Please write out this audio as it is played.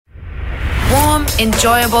Warm,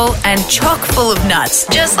 enjoyable, and chock full of nuts,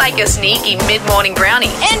 just like a sneaky mid-morning brownie.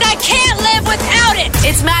 And I can't live without it!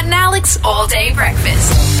 It's Matt and Alex All-Day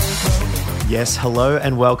Breakfast. Yes, hello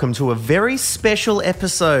and welcome to a very special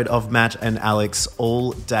episode of Matt and Alex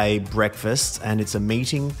All-Day Breakfast. And it's a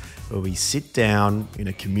meeting where we sit down in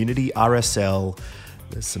a community RSL.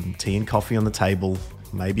 There's some tea and coffee on the table,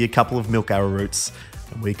 maybe a couple of milk arrowroots,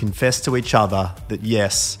 and we confess to each other that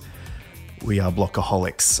yes, we are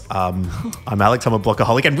blockaholics. I'm Alex, I'm a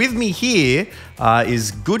blockaholic, and with me here is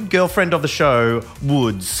good girlfriend of the show,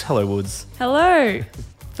 Woods. Hello, Woods. Hello,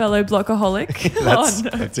 fellow blockaholic.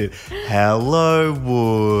 That's it. Hello,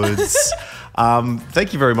 Woods.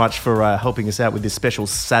 Thank you very much for helping us out with this special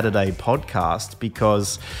Saturday podcast,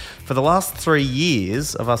 because for the last 3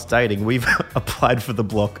 years of us dating, we've applied for the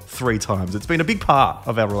block 3 times. It's been a big part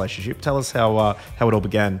of our relationship. Tell us how it all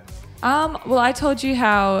began. Well, I told you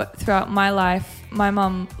how throughout my life, my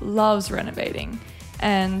mum loves renovating.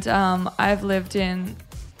 And I've lived in,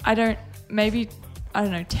 10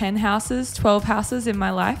 houses, 12 houses in my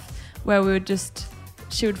life where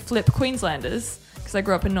she would flip Queenslanders, because I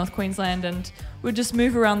grew up in North Queensland, and we'd just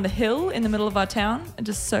move around the hill in the middle of our town and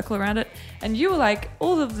just circle around it. And you were like,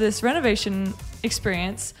 all of this renovation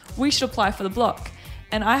experience, we should apply for the block.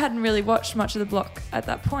 And I hadn't really watched much of the block at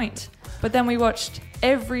that point. But then we watched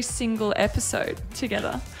every single episode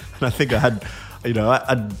together. And I think I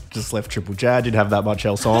just left Triple J. I didn't have that much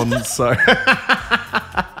else on, so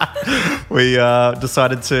we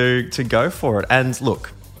decided to go for it. And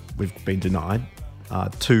look, we've been denied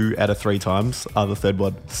 2 out of 3 times. The third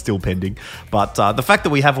one still pending. But the fact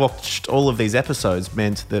that we have watched all of these episodes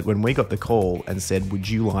meant that when we got the call and said, would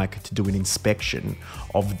you like to do an inspection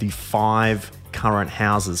of the 5 current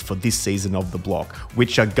houses for this season of the block,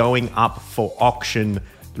 which are going up for auction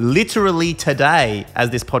literally today as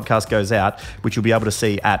this podcast goes out, which you'll be able to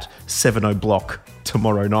see at 7:00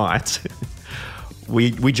 tomorrow night,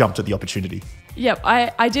 we jumped at the opportunity. Yep,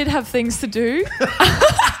 I did have things to do.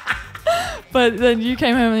 But then you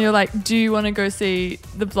came home and you're like, do you want to go see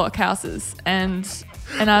the block houses?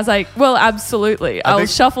 And I was like, well, absolutely. I'll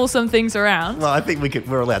shuffle some things around. Well, I think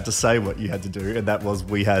we're allowed to say what you had to do, and that was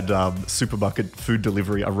we had supermarket food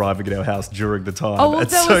delivery arriving at our house during the time. Oh, well, and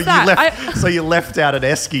there so was that. So you left out an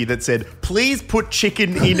esky that said, please put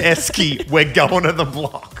chicken in esky. We're going to the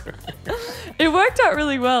block. It worked out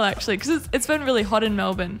really well, actually, because it's been really hot in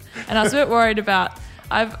Melbourne, and I was a bit worried about.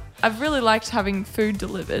 I've really liked having food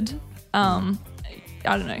delivered. I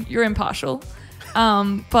don't know. You're impartial,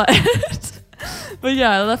 but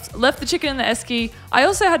yeah, I left the chicken in the esky. I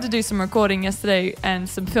also had to do some recording yesterday and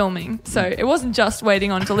some filming, so it wasn't just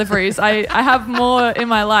waiting on deliveries. I have more in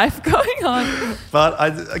my life going on. But I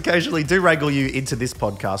occasionally do wrangle you into this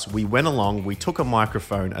podcast. We went along, we took a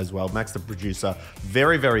microphone as well. Max, the producer,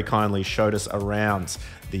 very, very kindly showed us around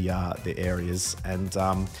the areas. And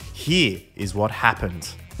here is what happened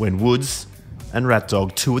when Woods and Rat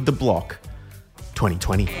Dog toured the block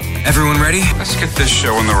 2020. Everyone ready? Let's get this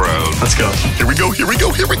show on the road. Let's go. Here we go.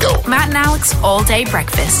 Matt and Alex All-Day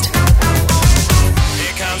Breakfast.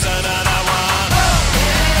 Here comes another one.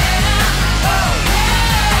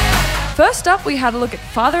 First up, we had a look at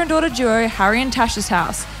father and daughter duo Harry and Tash's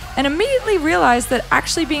house, and immediately realised that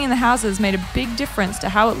actually being in the houses made a big difference to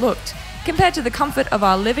how it looked compared to the comfort of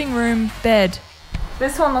our living room bed.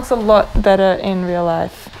 This one looks a lot better in real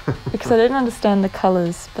life because I didn't understand the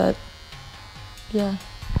colours, but yeah.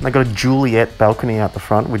 They got a Juliet balcony out the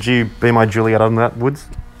front. Would you be my Juliet on that, Woods?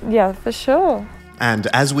 Yeah, for sure. And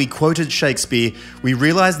as we quoted Shakespeare, we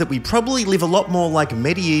realised that we probably live a lot more like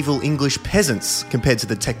medieval English peasants compared to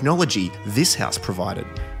the technology this house provided.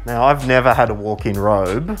 Now, I've never had a walk-in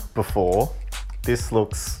robe before. This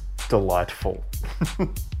looks delightful.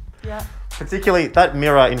 Yeah. Particularly that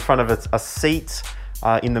mirror in front of it, a seat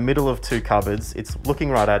in the middle of 2 cupboards. It's looking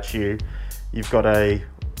right at you. You've got a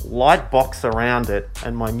light box around it,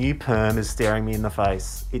 and my new perm is staring me in the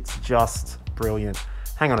face. It's just brilliant.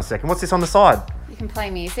 Hang on a second. What's this on the side? You can play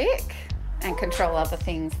music and control other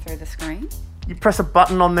things through the screen. You press a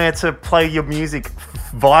button on there to play your music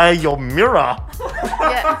via your mirror.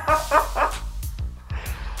 Yeah.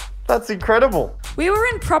 That's incredible. We were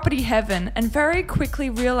in property heaven and very quickly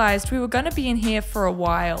realised we were going to be in here for a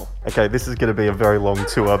while. Okay, this is going to be a very long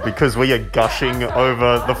tour because we are gushing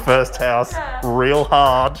over the first house real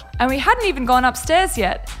hard. And we hadn't even gone upstairs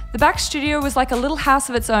yet. The back studio was like a little house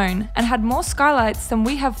of its own and had more skylights than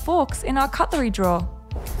we have forks in our cutlery drawer.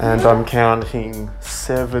 And I'm counting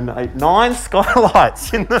 7, 8, 9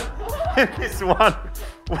 skylights in this one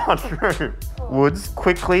room. Woods,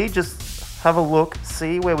 quickly, just have a look,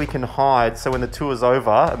 see where we can hide, so when the tour's over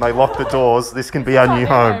and they lock the doors, this can be our new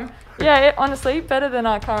home. Yeah, honestly, better than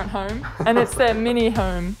our current home. And it's their mini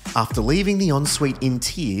home. After leaving the ensuite in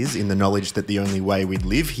tears in the knowledge that the only way we'd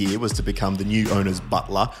live here was to become the new owner's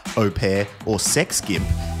butler, au pair, or sex gimp,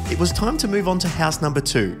 it was time to move on to house number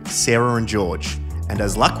 2, Sarah and George. And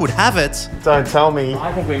as luck would have it... Don't tell me.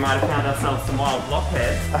 I think we might have found ourselves some wild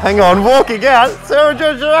blockheads. Hang on, walking out. Sarah and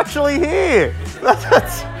George are actually here.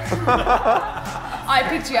 I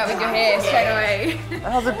picked you up with your hair straight away.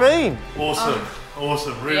 How's it been? Awesome.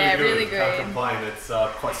 Really yeah, good. really Can't good. complain. It's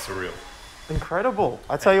quite surreal. Incredible.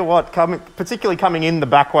 I tell you what, particularly coming in the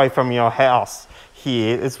back way from your house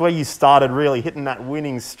here, it's where you started really hitting that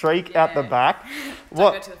winning streak out the back.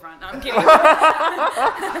 Don't go to the front. No, I'm kidding.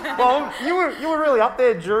 Well, you were really up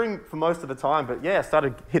there for most of the time, but yeah,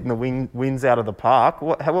 started hitting the wins out of the park.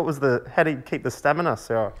 How do you keep the stamina,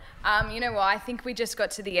 Sarah? You know what? I think we just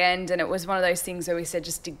got to the end, and it was one of those things where we said,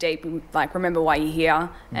 just dig deep and remember why you're here,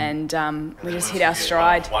 and we just hit our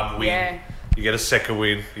stride. One win. Yeah. You get a second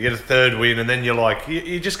win. You get a third win, and then you're like,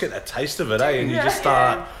 you just get that taste of it, eh? And you just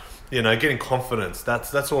start, getting confidence.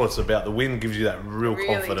 That's all it's about. The win gives you that real Really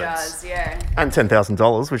confidence. does, yeah. And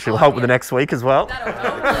 $10,000, which will help with the next week as well. That'll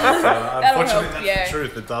help. Unfortunately, help, that's yeah. the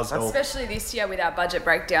truth. It does help. Especially this year with our budget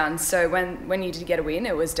breakdown. So when you did get a win,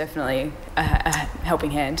 it was definitely a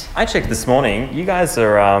helping hand. I checked this morning. You guys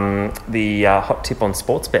are the hot tip on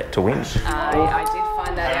Sportsbet to win. I did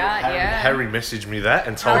find that out, yeah. Harry messaged me that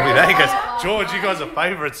and told me that. He goes, George, you guys are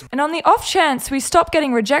favourites. And on the off chance we stop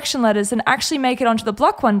getting rejection letters and actually make it onto the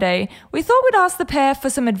block one day, we thought we'd ask the pair for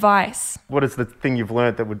some advice. What is the thing you've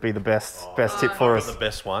learnt that would be the best tip for us? The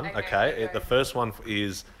best one, okay. The first one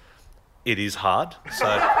is, it is hard. So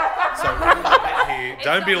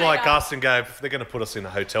don't be like us and go, they're going to put us in a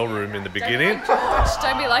hotel room in the beginning.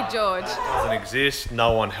 Don't be like George. It doesn't exist.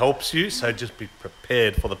 No one helps you. So just be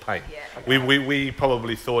prepared for the pain. Yeah. We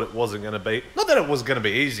probably thought it wasn't going to be, not that it was going to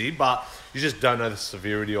be easy, but you just don't know the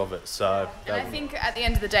severity of it. So, and I think at the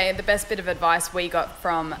end of the day, the best bit of advice we got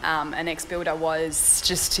from an ex-builder was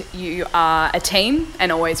just you are a team, and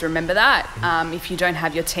always remember that. If you don't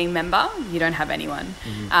have your team member, you don't have anyone.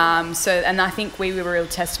 And I think we were a real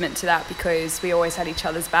testament to that, because we always had each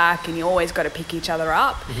other's back, and you always got to pick each other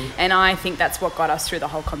up. And I think that's what got us through the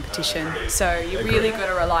whole competition. So you really got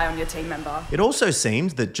to rely on your team member. It also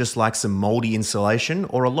seemed that just like some mouldy insulation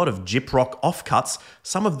or a lot of Gyprock offcuts,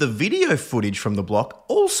 some of the video footage from the block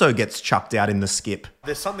also gets chucked out in the skip.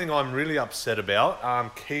 there's something I'm really upset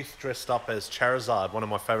about. Keith dressed up as Charizard, one of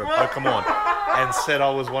my favourite Pokemon, and said I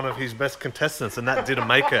was one of his best contestants, and that didn't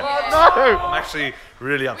make it. Oh, no! I'm actually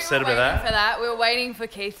really upset about that. We were waiting for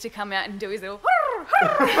Keith to come out and do his little...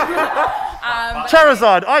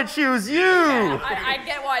 Charizard, I choose you! I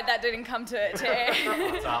get why that didn't come to air.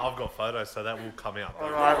 I've got photos, so that will come out. All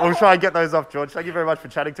right, we'll try and get those off, George. Thank you very much for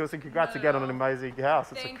chatting to us, and congrats again on an amazing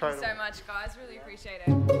house. It's Thank incredible. you so much, guys. Really appreciate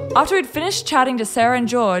it. After we'd finished chatting to Sarah and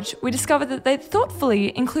George, we discovered that they'd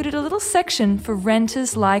thoughtfully included a little section for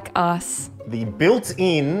renters like us. The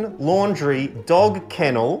built-in laundry dog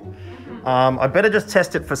kennel. I better just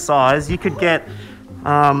test it for size. You could get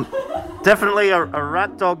definitely a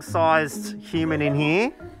rat dog sized human in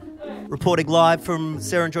here. Reporting live from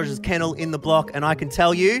Sarah and George's kennel in the block, and I can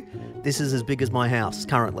tell you this is as big as my house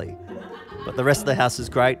currently. But the rest of the house is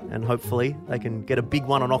great, and hopefully they can get a big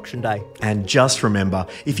one on auction day. And just remember,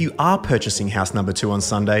 if you are purchasing house number 2 on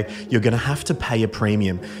Sunday, you're going to have to pay a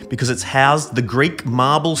premium because it's housed the Greek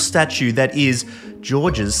marble statue that is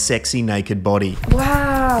George's sexy naked body.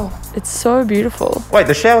 Wow, it's so beautiful. Wait,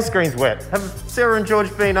 the shower screen's wet. Have Sarah and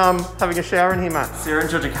George been having a shower in here, Matt? Sarah and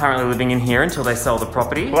George are currently living in here until they sell the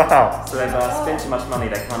property. Wow. So they've spent too much money,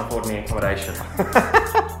 they can't afford any accommodation.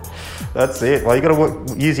 That's it. Well, you got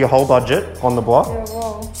to use your whole budget on the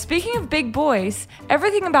block. Speaking of big boys,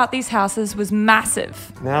 everything about these houses was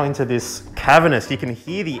massive. Now into this cavernous. You can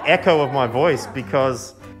hear the echo of my voice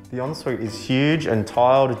because the ensuite is huge and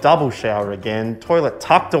tiled. Double shower again. Toilet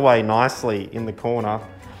tucked away nicely in the corner.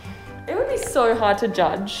 It would be so hard to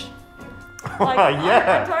judge.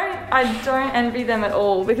 Yeah. I don't envy them at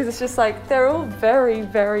all because it's just like they're all very,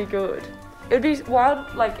 very good. It would be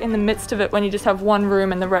wild, like in the midst of it, when you just have one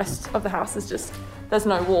room and the rest of the house is just, there's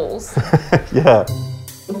no walls. Yeah.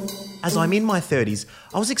 As I'm in my 30s,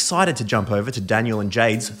 I was excited to jump over to Daniel and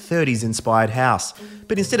Jade's 30s inspired house.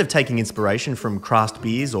 But instead of taking inspiration from craft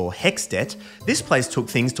beers or Hexdet, this place took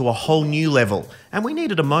things to a whole new level, and we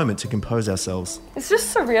needed a moment to compose ourselves. It's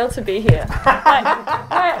just surreal to be here.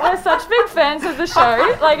 We're such big fans of the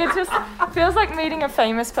show. Like, it just feels like meeting a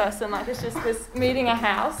famous person. Like, it's just this meeting a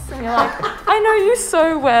house, and you're like, I know you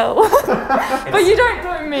so well, but you don't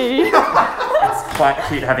know me. It's quite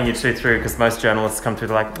cute having you two through because most journalists come through,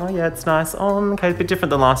 they're like, oh yeah, it's nice. Oh, okay, it's a bit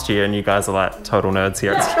different than last year. And you guys are like total nerds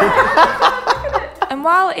here. And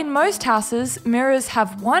while in most houses, mirrors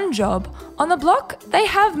have one job, on the block, they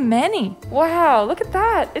have many. Wow, look at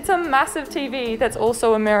that. It's a massive TV that's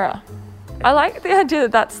also a mirror. I like the idea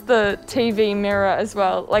that that's the TV mirror as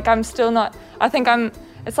well. Like,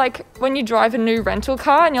 it's like when you drive a new rental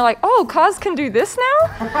car and you're like, oh, cars can do this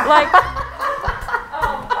now? Like,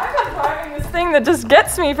 I've been driving this thing that just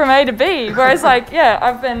gets me from A to B. Whereas, like, yeah,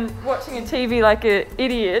 I've been watching a TV like an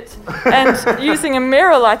idiot and using a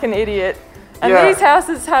mirror like an idiot. And these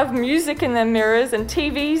houses have music in their mirrors and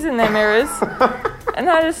TVs in their mirrors. And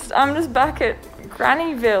I'm just back at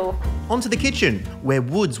Grannyville. Onto the kitchen, where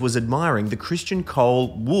Woods was admiring the Christian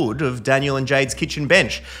Cole wood of Daniel and Jade's kitchen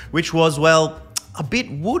bench, which was, well, a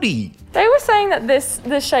bit woody. They were saying that this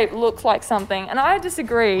shape looked like something, and I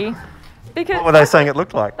disagree. Because What were they saying it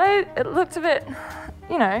looked like? it looked a bit,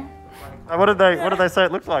 you know. What did they say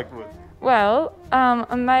it looked like? Well,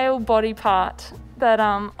 a male body part that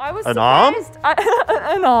I was An arm? surprised.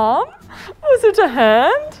 An arm? Was it a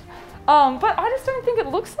hand? But I just don't think it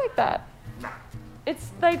looks like that.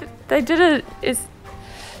 They did a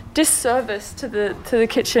disservice to the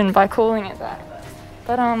kitchen by calling it that.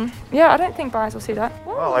 But yeah, I don't think buyers will see that.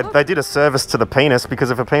 Whoa, Well, they did a service to the penis,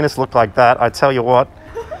 because if a penis looked like that, I tell you what,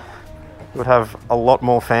 it would have a lot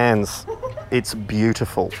more fans. It's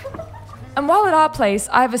beautiful. And while at our place,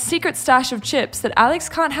 I have a secret stash of chips that Alex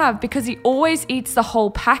can't have because he always eats the whole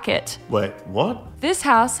packet. Wait, what? This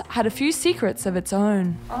house had a few secrets of its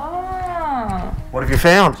own. Ah. What have you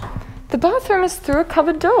found? The bathroom is through a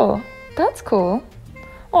cupboard door. That's cool.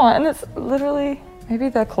 Oh, and it's literally, maybe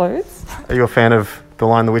their clothes? Are you a fan of The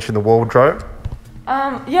Lion, the Witch and the Wardrobe?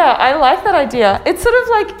 Yeah, I like that idea. It's sort of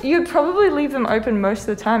like you'd probably leave them open most of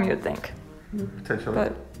the time, you'd think. Potentially.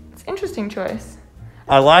 But it's an interesting choice.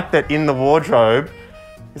 I like that in the wardrobe.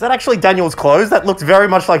 Is that actually Daniel's clothes? That looks very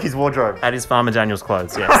much like his wardrobe. That is Farmer Daniel's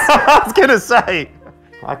clothes, yes. I was going to say,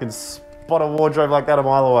 I can spot a wardrobe like that a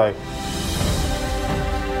mile away.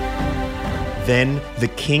 Then the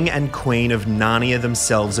king and queen of Narnia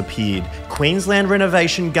themselves appeared. Queensland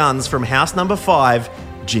renovation guns from house number 5,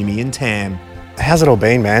 Jimmy and Tam. How's it all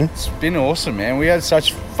been, man? It's been awesome, man. We had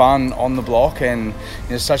such fun on the block, and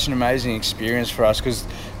it's such an amazing experience for us because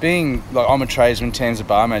being, like, I'm a tradesman, Tam's a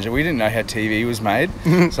bar manager, we didn't know how TV was made.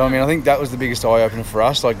 So, I mean, I think that was the biggest eye-opener for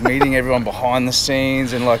us, like meeting everyone behind the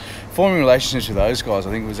scenes and, like, forming relationships with those guys,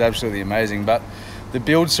 I think was absolutely amazing. But the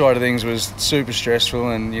build side of things was super stressful,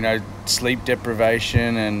 and, you know, sleep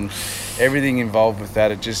deprivation and everything involved with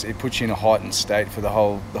that. It puts you in a heightened state for the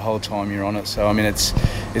whole time you're on it. So, I mean, it's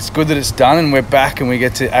good that it's done and we're back and we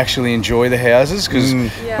get to actually enjoy the houses, because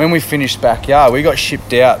when we finished backyard, we got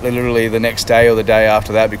shipped out literally the next day or the day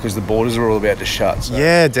after that because the borders were all about to shut. So.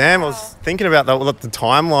 Yeah, damn. I was thinking about that, what the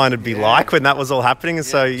timeline would be like when that was all happening. And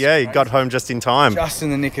so, you got home just in time. Just in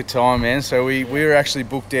the nick of time, man. So we were actually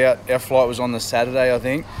booked out. Our flight was on the Saturday, I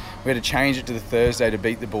think. We had to change it to the Thursday to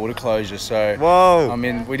beat the border closure. So, whoa. I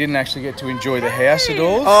mean, we didn't actually get to enjoy the house at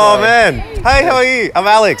all. Oh, man. Hey, how are you? I'm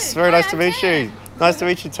Alex. Very nice to meet you. Nice to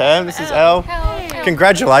meet you, Tam. This is Elle.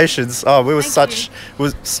 Congratulations. Oh,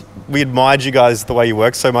 we admired you guys, the way you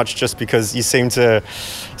work so much, just because you seem to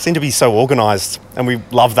be so organised, and we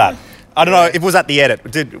love that. I don't know if it was at the edit.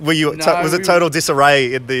 Was it total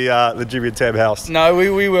disarray in the Jimmy and Tam house? No,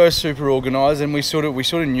 we were super organised, and we sort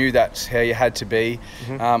of knew that's how you had to be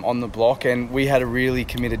on the block, and we had a really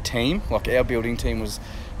committed team. Like, our building team was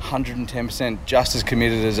 110% just as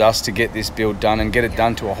committed as us to get this build done and get it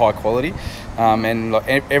done to a high quality. And like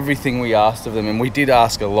everything we asked of them, and we did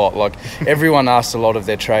ask a lot. Like, everyone asked a lot of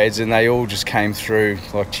their trades, and they all just came through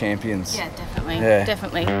like champions. Yeah, definitely. Yeah.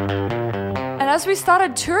 Definitely. And as we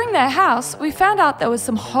started touring their house, we found out there was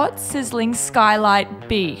some hot, sizzling skylight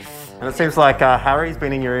beef. And it seems like Harry's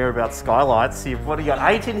been in your ear about skylights. What do you got,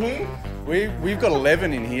 8 in here? We've got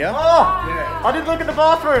 11 in here. Oh, yeah. I didn't look at the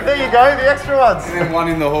bathroom. There you go, the extra ones. And then one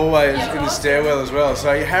in the hallway, in the stairwell as well.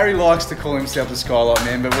 So Harry likes to call himself the Skylight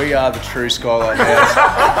Man, but we are the true Skylight House.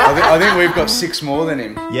 I think we've got 6 more than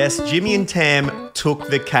him. Yes, Jimmy and Tam took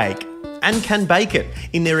the cake and can bake it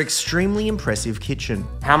in their extremely impressive kitchen.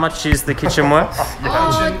 How much is the kitchen worth? The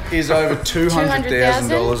kitchen is over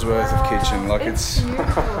 $200,000 worth of kitchen. Like, it's...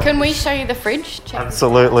 Can we show you the fridge? Check.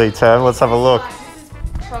 Absolutely, Tam. Let's have a look.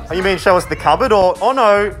 Oh, you mean show us the cupboard, or... Oh,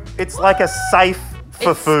 no, it's like a safe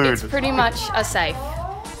for food. It's pretty much a safe.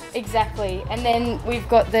 Exactly. And then we've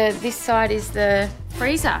got this side is the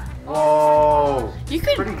freezer. Whoa. You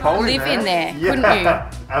could Pretty cold live in there, Yeah, couldn't you?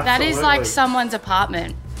 absolutely. That is like someone's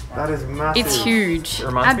apartment. That is massive. It's huge. It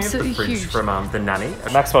reminds Absolutely me of the fridge huge. from The Nanny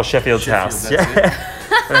at Maxwell Sheffield's house. Yeah.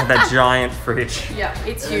 That giant fridge. Yeah,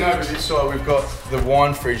 it's And huge. over this side, we've got the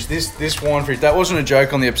wine fridge. This wine fridge, that wasn't a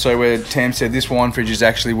joke on the episode where Tam said this wine fridge is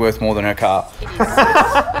actually worth more than her car. It is.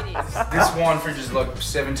 It is. This wine fridge is like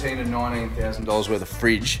 $17,000 to $19,000 worth of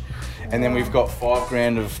fridge. And then we've got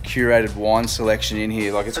 $5,000 of curated wine selection in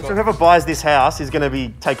here. Like it's So got, whoever buys this house is going to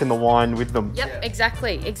be taking the wine with them. Yep,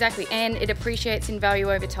 exactly. And it appreciates in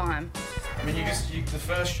value over time. I mean, the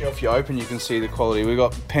first shelf you open, you can see the quality. We've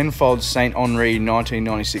got Penfolds St. Henri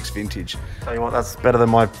 1996 vintage. Tell you what, that's better than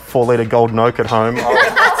my 4-litre Golden Oak at home.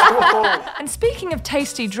 And speaking of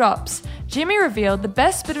tasty drops, Jimmy revealed the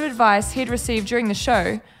best bit of advice he'd received during the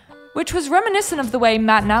show, which was reminiscent of the way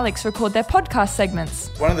Matt and Alex record their podcast segments.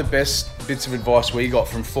 One of the best bits of advice we got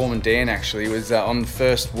from Foreman Dan actually was on the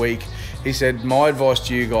first week. He said, my advice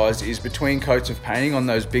to you guys is between coats of painting on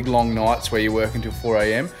those big long nights where you work until 4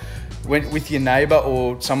 a.m, when with your neighbour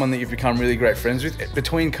or someone that you've become really great friends with,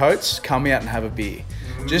 between coats, come out and have a beer.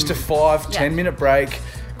 Just a 5-10 minute break,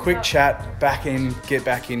 quick chat, get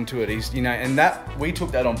back into it. And that we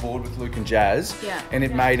took that on board with Luke and Jazz, and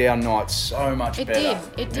it made our nights so much better.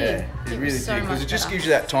 It did. It It really was so did, because much it just better. gives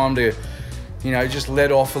you that time to, just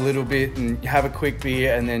let off a little bit and have a quick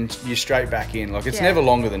beer, and then you're straight back in. Like it's Yeah. never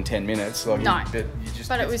longer than 10 minutes. Like, No. but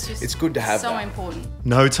It was just it's good to have so that. important.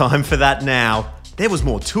 No time for that now. There was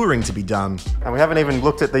more touring to be done. And we haven't even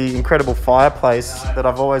looked at the incredible fireplace that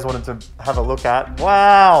I've always wanted to have a look at.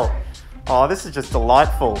 Wow. Oh, this is just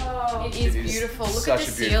delightful. It is beautiful. Look at Such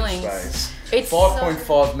the a beautiful ceilings. space. It's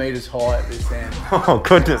 5.5 metres high at this end. Oh,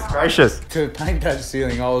 goodness gracious. To paint that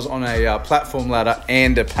ceiling, I was on a platform ladder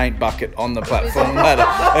and a paint bucket on the platform ladder.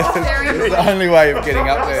 It's the only way of getting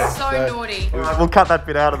up there. so naughty. All right, we'll cut that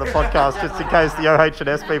bit out of the podcast just in case the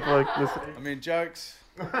OH&S people are listening. I mean, jokes.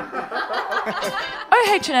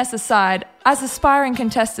 OH&S aside, as aspiring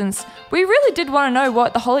contestants, we really did want to know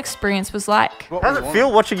what the whole experience was like. What How we does it want.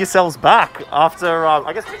 feel watching yourselves back after,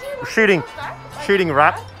 I guess, shooting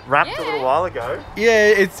wrapped a little while ago? Yeah,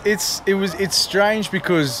 it's strange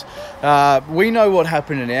because we know what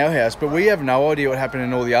happened in our house, but we have no idea what happened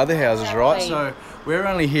in all the other houses, right? Exactly. So we're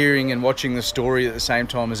only hearing and watching the story at the same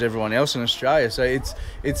time as everyone else in Australia. So it's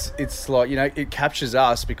like, it captures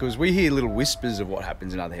us because we hear little whispers of what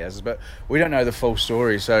happens in other houses, but we don't know the full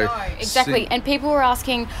story. So No, exactly. And people were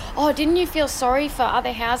asking, oh, didn't you feel sorry for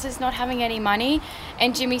other houses not having any money?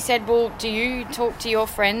 And Jimmy said, well, do you talk to your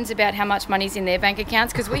friends about how much money's in their bank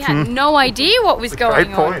accounts? Because we had no idea what was going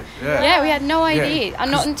Great on. point. Yeah, we had no idea.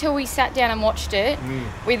 And not until we sat down and watched it,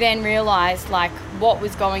 we then realised what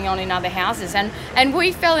was going on in other houses. And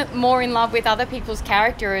we fell more in love with other people's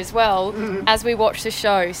character as well as we watched the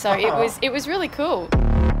show. So it was really cool.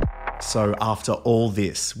 So after all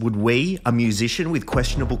this, would we, a musician with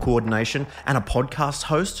questionable coordination and a podcast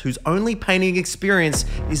host whose only painting experience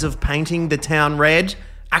is of painting the town red,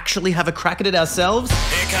 actually have a crack at it ourselves?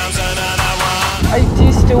 Here comes another one. Do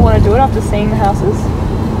you still want to do it after seeing the houses?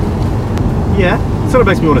 Yeah, it sort of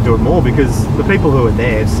makes me want to do it more because the people who are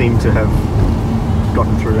there seem to have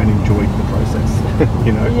gotten through and enjoyed the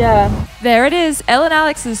process, Yeah. There it is, Ellen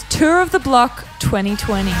Alex's Tour of the Block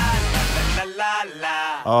 2020.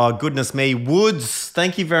 Oh, goodness me. Woods,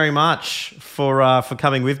 thank you very much for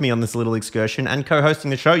coming with me on this little excursion and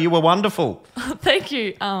co-hosting the show. You were wonderful. Thank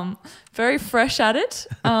you. Very fresh at it,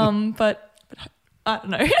 but I don't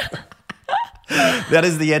know. That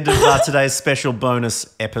is the end of today's special bonus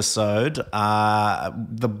episode. The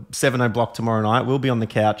 7:00 block tomorrow night. We'll be on the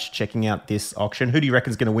couch checking out this auction. Who do you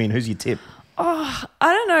reckon is going to win? Who's your tip? I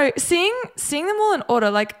don't know. Seeing them all in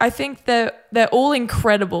order, I think they're all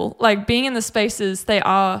incredible. Being in the spaces, they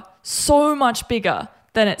are so much bigger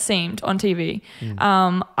than it seemed on TV.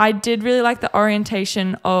 I did really like the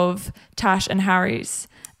orientation of Tash and Harry's.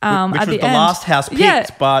 Which at was the the end. last house picked, Yeah.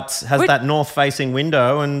 but has that north-facing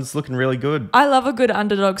window and it's looking really good. I love a good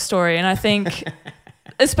underdog story, and I think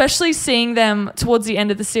especially seeing them towards the end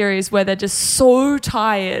of the series where they're just so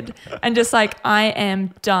tired and just I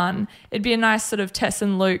am done. It'd be a nice sort of Tess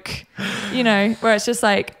and Luke, where it's just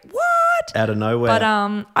what? Out of nowhere. But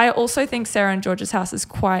I also think Sarah and George's house is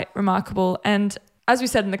quite remarkable. And as we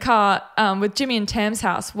said in the car, with Jimmy and Tam's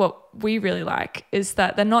house, what we really like is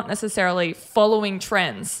that they're not necessarily following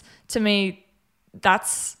trends. To me,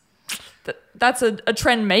 that's a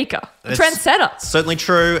trend maker, a trend setter. Certainly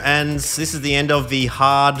true. And this is the end of the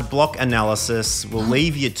hard block analysis. We'll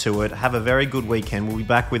leave you to it. Have a very good weekend. We'll be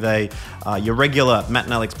back with your regular Matt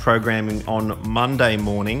and Alex programming on Monday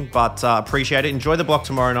morning. But appreciate it. Enjoy the block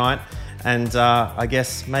tomorrow night. And I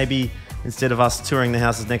guess maybe instead of us touring the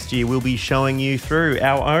houses next year, we'll be showing you through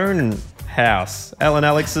our own house. Ellen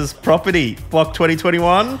Alex's property. Block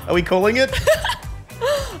 2021. Are we calling it?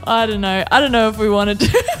 I don't know. I don't know if we want to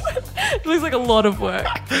do it. It looks like a lot of work.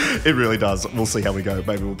 It really does. We'll see how we go.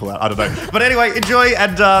 Maybe we'll pull out. I don't know. But anyway, enjoy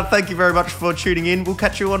and thank you very much for tuning in. We'll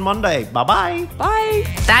catch you on Monday. Bye-bye. Bye.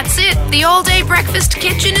 That's it. The all-day breakfast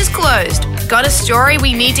kitchen is closed. Got a story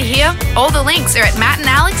we need to hear? All the links are at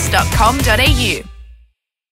mattandalex.com.au.